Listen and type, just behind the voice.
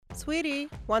Sweetie,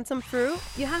 want some fruit?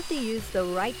 You have to use the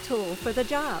right tool for the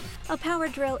job. A power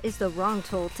drill is the wrong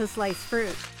tool to slice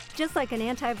fruit. Just like an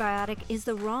antibiotic is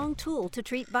the wrong tool to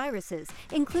treat viruses,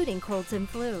 including colds and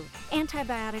flu.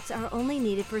 Antibiotics are only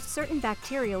needed for certain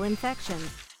bacterial infections.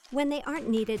 When they aren't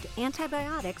needed,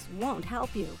 antibiotics won't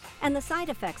help you, and the side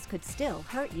effects could still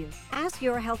hurt you. Ask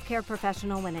your healthcare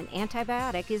professional when an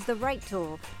antibiotic is the right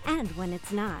tool and when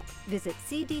it's not. Visit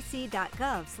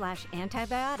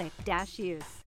cdc.gov/antibiotic-use.